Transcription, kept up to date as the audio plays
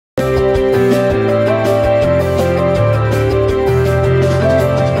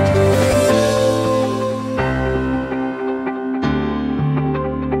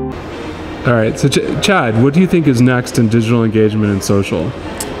All right, so Chad, what do you think is next in digital engagement and social?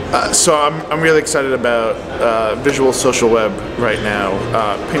 So I'm really excited about visual social web right now.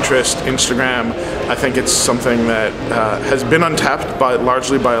 Pinterest, Instagram, I think it's something that has been untapped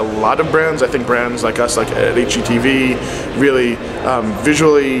largely by a lot of brands. I think brands like us, like at HGTV, really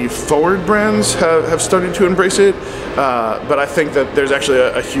visually forward brands have started to embrace it. But I think that there's actually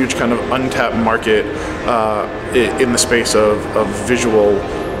a huge kind of untapped market in the space of visual,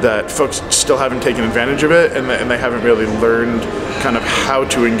 that folks still haven't taken advantage of it, and they haven't really learned kind of how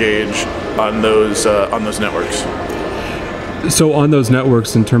to engage on those networks. So on those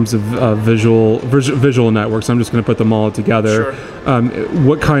networks, in terms of visual networks, I'm just going to put them all together. Sure.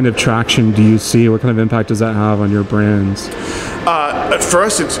 What kind of traction do you see? What kind of impact does that have on your brands? For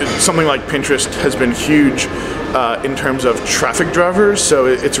us, it's something like Pinterest has been huge in terms of traffic drivers. So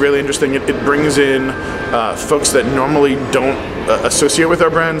it's really interesting. It brings in folks that normally don't associate with our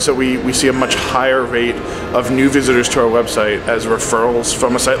brand. So we see a much higher rate of new visitors to our website as referrals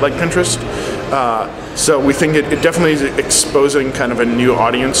from a site like Pinterest. So we think it definitely is exposing kind of a new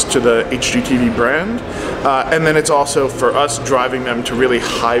audience to the HGTV brand. And then it's also for us driving them to really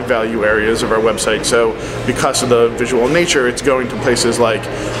high value areas of our website. So because of the visual nature, it's going to places like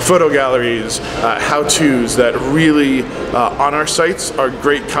photo galleries, how-tos that really on our sites are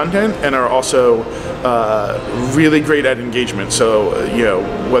great content and are also really great at engagement. So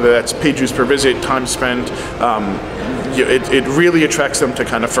whether that's page views per visit, time spent, it really attracts them to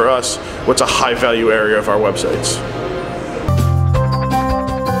kind of, for us, what's a high value area of our websites.